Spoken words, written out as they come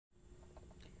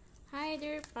Hi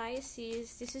there,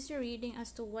 Pisces. This is your reading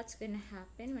as to what's gonna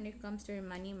happen when it comes to your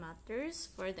money matters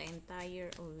for the entire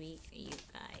week, you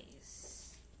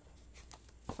guys.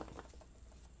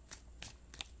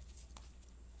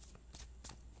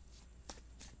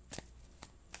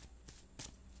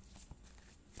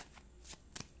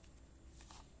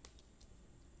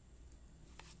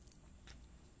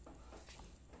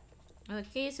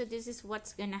 Okay, so this is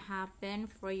what's gonna happen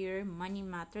for your money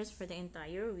matters for the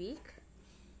entire week.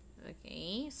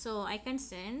 Okay, so I can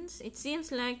sense it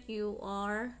seems like you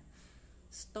are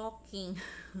stalking.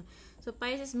 So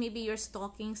Pisces, maybe you're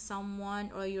stalking someone,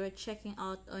 or you're checking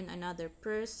out on another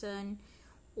person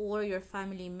or your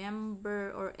family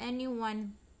member or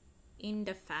anyone in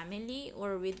the family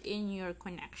or within your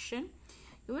connection.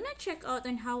 You want to check out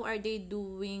on how are they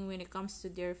doing when it comes to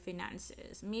their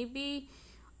finances. Maybe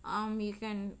you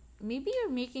can, maybe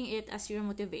you're making it as your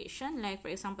motivation, like for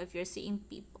example if you're seeing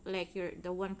people like you're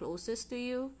the one closest to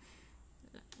you,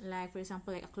 like for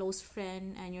example like a close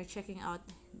friend, and you're checking out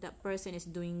that person is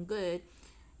doing good.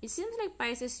 It seems like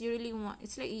Pisces, you really want,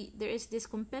 it's like there is this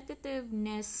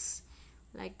competitiveness,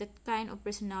 like that kind of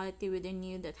personality within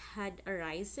you that had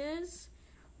arises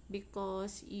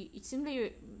because it seems like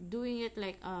you're doing it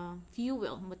like a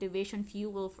fuel, motivation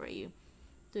fuel for you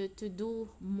to do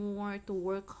more, to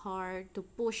work hard, to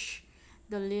push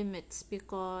the limits,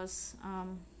 because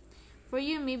for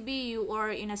you maybe you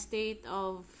are in a state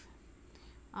of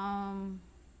um,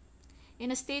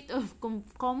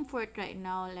 comfort right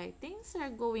now, like things are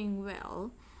going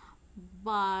well,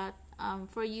 but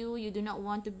for you, you do not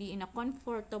want to be in a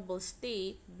comfortable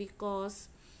state, because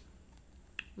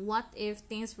what if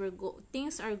things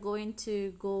are going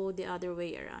to go the other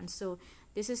way around. So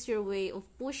this is your way of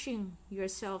pushing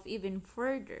yourself even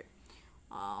further,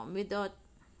 without,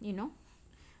 you know,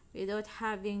 without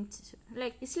having to,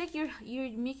 like, it's like you're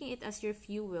making it as your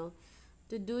fuel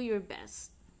to do your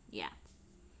best. Yeah,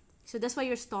 so that's why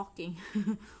you're stalking.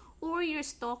 Or you're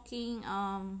stalking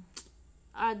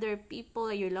other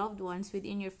people, your loved ones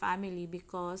within your family,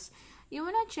 because you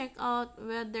want to check out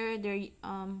whether they're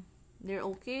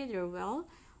okay, they're well,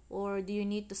 or do you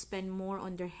need to spend more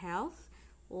on their health,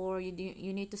 or you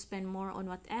need to spend more on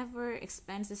whatever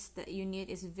expenses that you need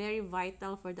is very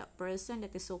vital for that person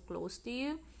that is so close to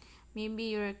you. Maybe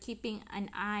you're keeping an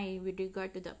eye with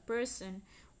regard to that person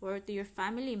or to your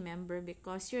family member,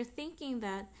 because you're thinking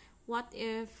that what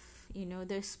if, you know,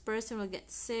 this person will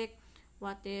get sick,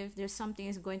 what if there's something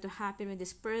is going to happen with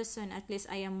this person, at least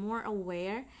I am more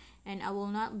aware and I will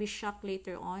not be shocked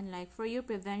later on. Like for you,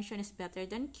 prevention is better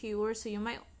than cure, so you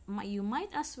might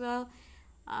as well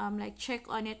like check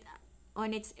on it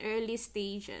on its early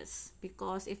stages,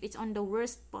 because if it's on the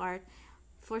worst part,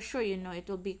 for sure, you know, it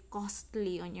will be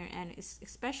costly on your end,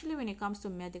 especially when it comes to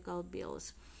medical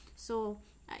bills. So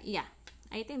yeah,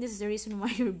 I think this is the reason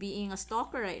why you're being a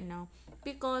stalker right now,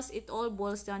 because it all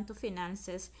boils down to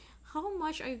finances. How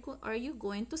much are you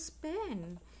going to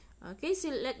spend? Okay, so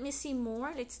let me see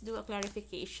more. Let's do a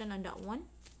clarification on that one.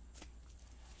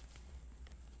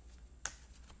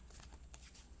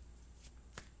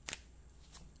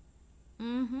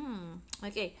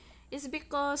 Okay, it's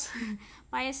because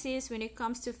Pisces, when it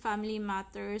comes to family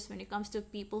matters, when it comes to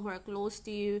people who are close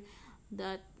to you,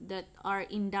 that are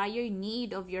in dire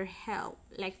need of your help,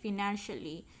 like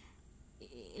financially,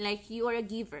 like you are a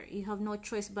giver, you have no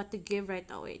choice but to give right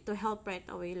away, to help right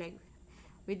away, like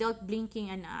without blinking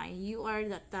an eye. You are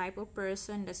that type of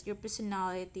person, that's your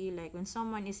personality. Like when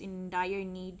someone is in dire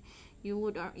need,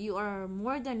 you are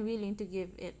more than willing to give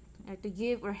it, to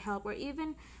give or help, or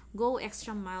even go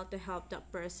extra mile to help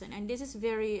that person. And this is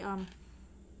very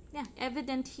yeah,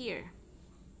 evident here,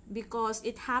 because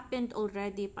it happened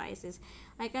already, Pisces.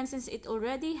 I can sense it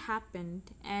already happened,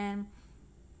 and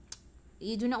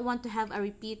you do not want to have a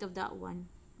repeat of that one.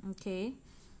 Okay,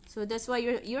 so that's why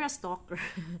you're a stalker.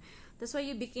 That's why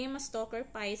you became a stalker,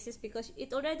 Pisces, because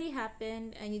it already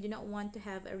happened and you do not want to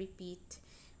have a repeat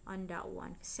on that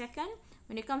one. Second,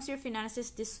 when it comes to your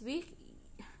finances this week,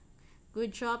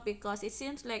 good job, because it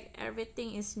seems like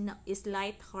everything is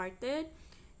light-hearted.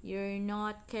 You're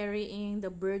not carrying the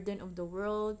burden of the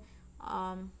world.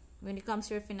 When it comes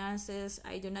to your finances,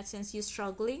 I do not sense you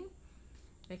struggling.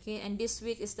 Okay, and this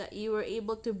week is that you were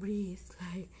able to breathe,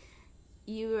 like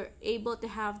you were able to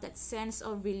have that sense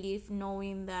of relief,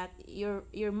 knowing that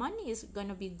your money is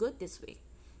gonna be good this week.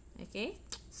 Okay,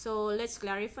 so let's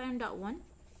clarify on that one.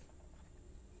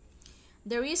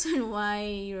 The reason why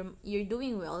you're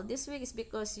doing well this week is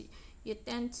because you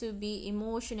tend to be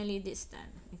emotionally distant.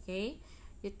 Okay,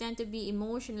 you tend to be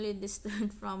emotionally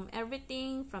distant from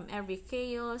everything, from every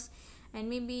chaos, And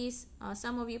maybe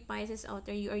some of you Pisces out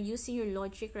there, you are using your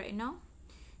logic right now.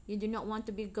 You do not want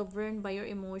to be governed by your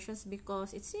emotions,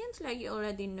 because it seems like you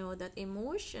already know that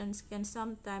emotions can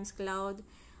sometimes cloud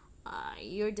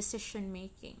your decision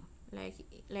making. Like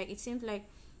it seems like,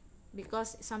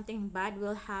 because something bad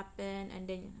will happen, and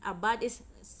then a bad is,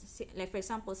 like for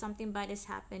example, something bad is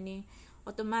happening,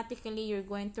 automatically you're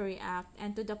going to react,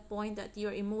 and to the point that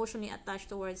you're emotionally attached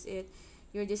towards it,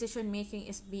 your decision making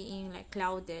is being like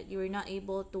clouded. You're not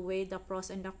able to weigh the pros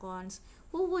and the cons.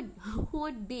 Who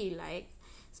would be like,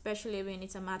 especially when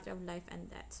it's a matter of life and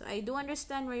death. So I do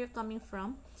understand where you're coming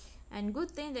from, and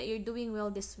good thing that you're doing well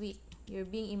this week. You're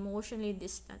being emotionally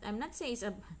distant. I'm not saying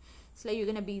it's like you're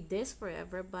gonna be this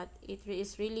forever, but it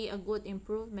is really a good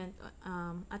improvement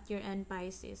at your end,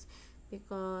 Pisces,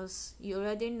 because you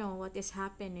already know what is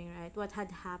happening, right? What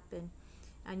had happened,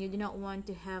 and you do not want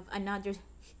to have another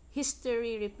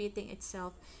history repeating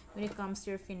itself when it comes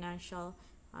to your financial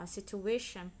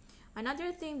situation.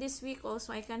 Another thing this week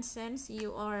also, I can sense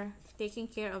you are taking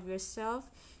care of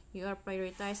yourself. You are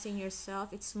prioritizing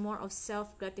yourself. It's more of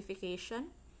self gratification.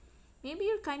 Maybe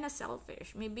you're kind of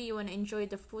selfish. Maybe you want to enjoy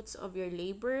the fruits of your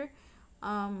labor.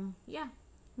 Yeah,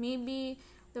 maybe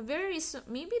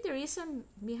maybe the reason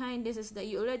behind this is that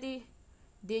you already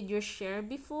did your share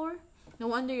before. No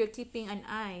wonder you're keeping an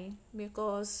eye,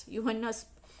 because you wanna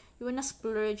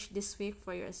splurge this week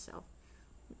for yourself.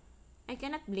 I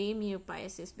cannot blame you,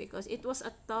 Pisces, because it was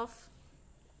a tough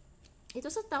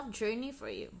journey for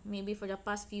you, maybe for the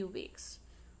past few weeks,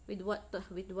 with what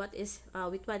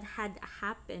had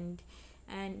happened.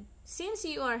 And since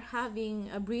you are having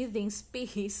a breathing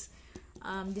space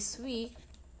this week,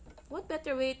 what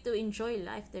better way to enjoy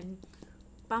life than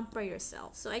pamper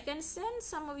yourself? So I can sense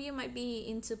some of you might be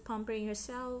into pampering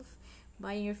yourself,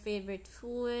 buying your favorite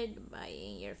food,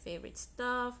 buying your favorite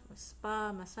stuff,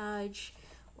 spa, massage,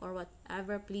 or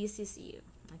whatever pleases you.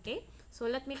 Okay, so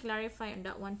let me clarify on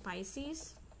that one,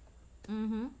 Pisces.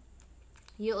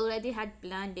 You already had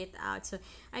planned it out. So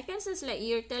I can sense like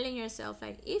you're telling yourself,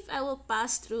 like, if I will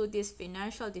pass through this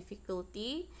financial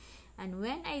difficulty, and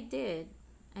when I did,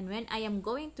 and when I am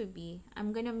going to be,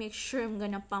 I'm gonna make sure I'm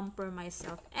gonna pamper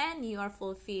myself. And you are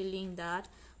fulfilling that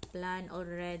plan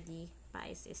already,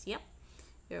 Pisces. Yep,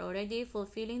 you're already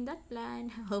fulfilling that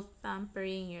plan of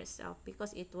pampering yourself,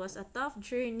 because it was a tough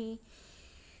journey,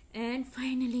 and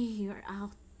finally you're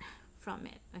out from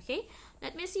it. Okay,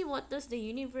 let me see what does the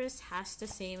universe has to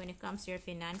say when it comes to your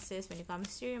finances, when it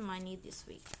comes to your money this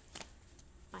week,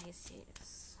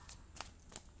 Pisces.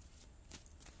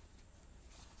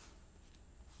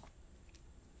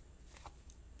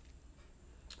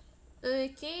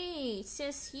 Okay, it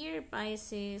says here,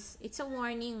 Pisces, it's a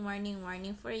warning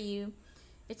for you.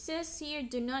 It says here,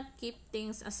 do not keep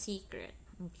things a secret.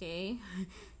 Okay,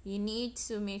 you need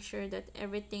to make sure that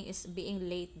everything is being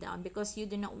laid down, because you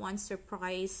do not want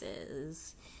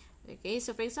surprises. Okay,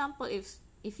 so for example,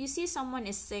 if you see someone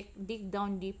is sick, dig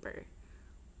down deeper.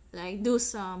 Like, do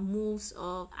some moves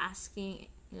of asking,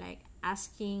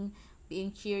 being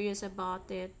curious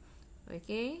about it.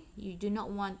 Okay, you do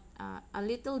not want a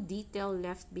little detail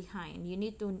left behind. You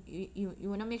need to you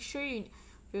want to make sure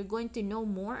you're going to know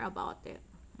more about it.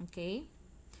 Okay,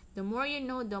 the more you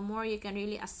know, the more you can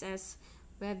really assess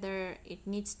whether it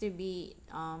needs to be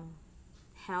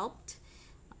helped.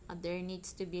 There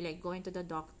needs to be like going to the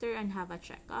doctor and have a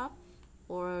checkup,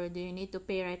 or do you need to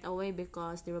pay right away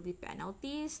because there will be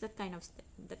penalties, that kind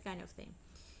of thing.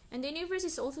 And the universe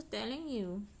is also telling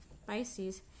you,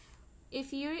 Pisces,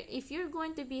 if you're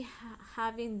going to be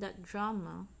having that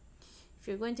drama, if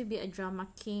you're going to be a drama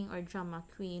king or drama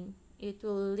queen, it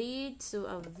will lead to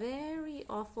a very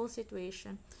awful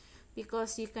situation,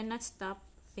 because you cannot stop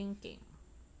thinking.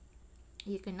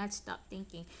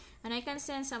 And I can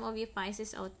sense some of you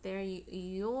Pisces out there,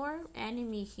 your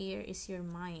enemy here is your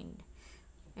mind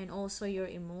and also your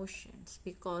emotions,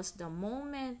 because the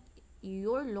moment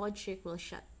your logic will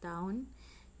shut down,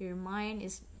 your mind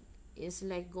is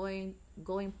like going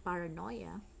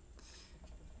paranoia.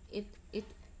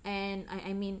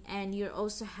 And you're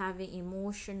also having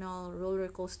emotional roller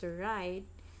coaster ride.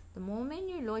 The moment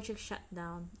your logic shut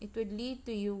down, it would lead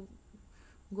to you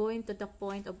going to the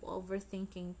point of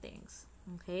overthinking things.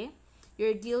 Okay,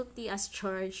 you're guilty as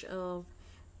charged of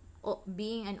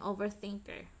being an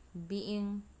overthinker,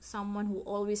 being someone who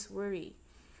always worry.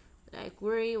 Like,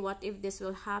 worry, what if this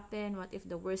will happen, what if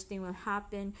the worst thing will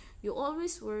happen. You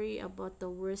always worry about the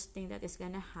worst thing that is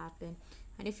gonna happen.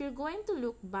 And if you're going to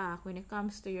look back when it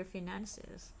comes to your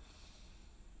finances,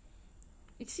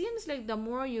 it seems like the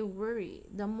more you worry,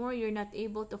 the more you're not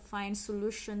able to find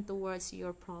solution towards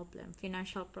your problem,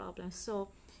 financial problem. So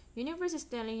Universe is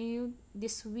telling you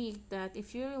this week that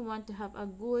if you really want to have a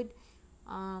good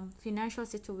financial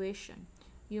situation,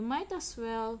 you might as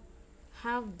well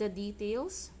have the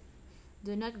details.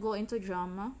 Do not go into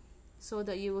drama, so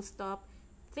that you will stop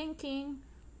thinking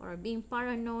or being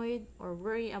paranoid or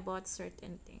worry about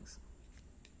certain things.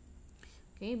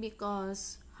 Okay,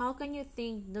 because how can you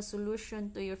think the solution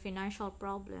to your financial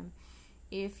problem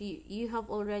if you have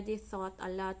already thought a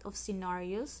lot of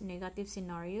scenarios, negative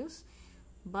scenarios,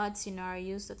 bad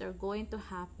scenarios that are going to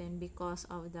happen because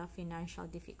of the financial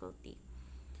difficulty?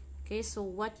 Okay, so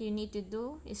what you need to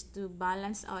do is to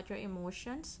balance out your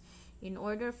emotions in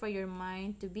order for your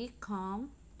mind to be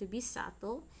calm, to be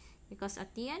subtle, because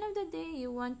at the end of the day,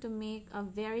 you want to make a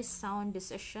very sound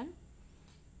decision,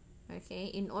 okay,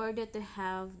 in order to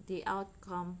have the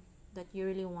outcome that you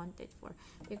really wanted for.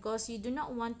 Because you do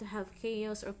not want to have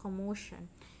chaos or commotion,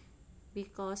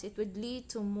 because it would lead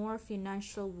to more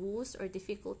financial woes or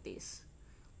difficulties.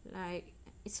 Like,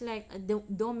 it's like a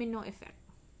domino effect,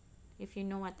 if you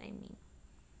know what I mean.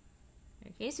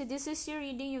 Okay, so this is your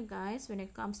reading, you guys, when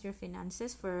it comes to your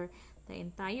finances for the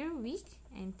entire week.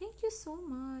 And thank you so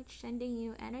much. Sending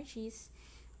you energies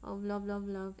of love, love,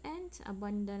 love, and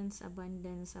abundance,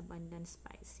 abundance, abundance,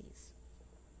 Pisces.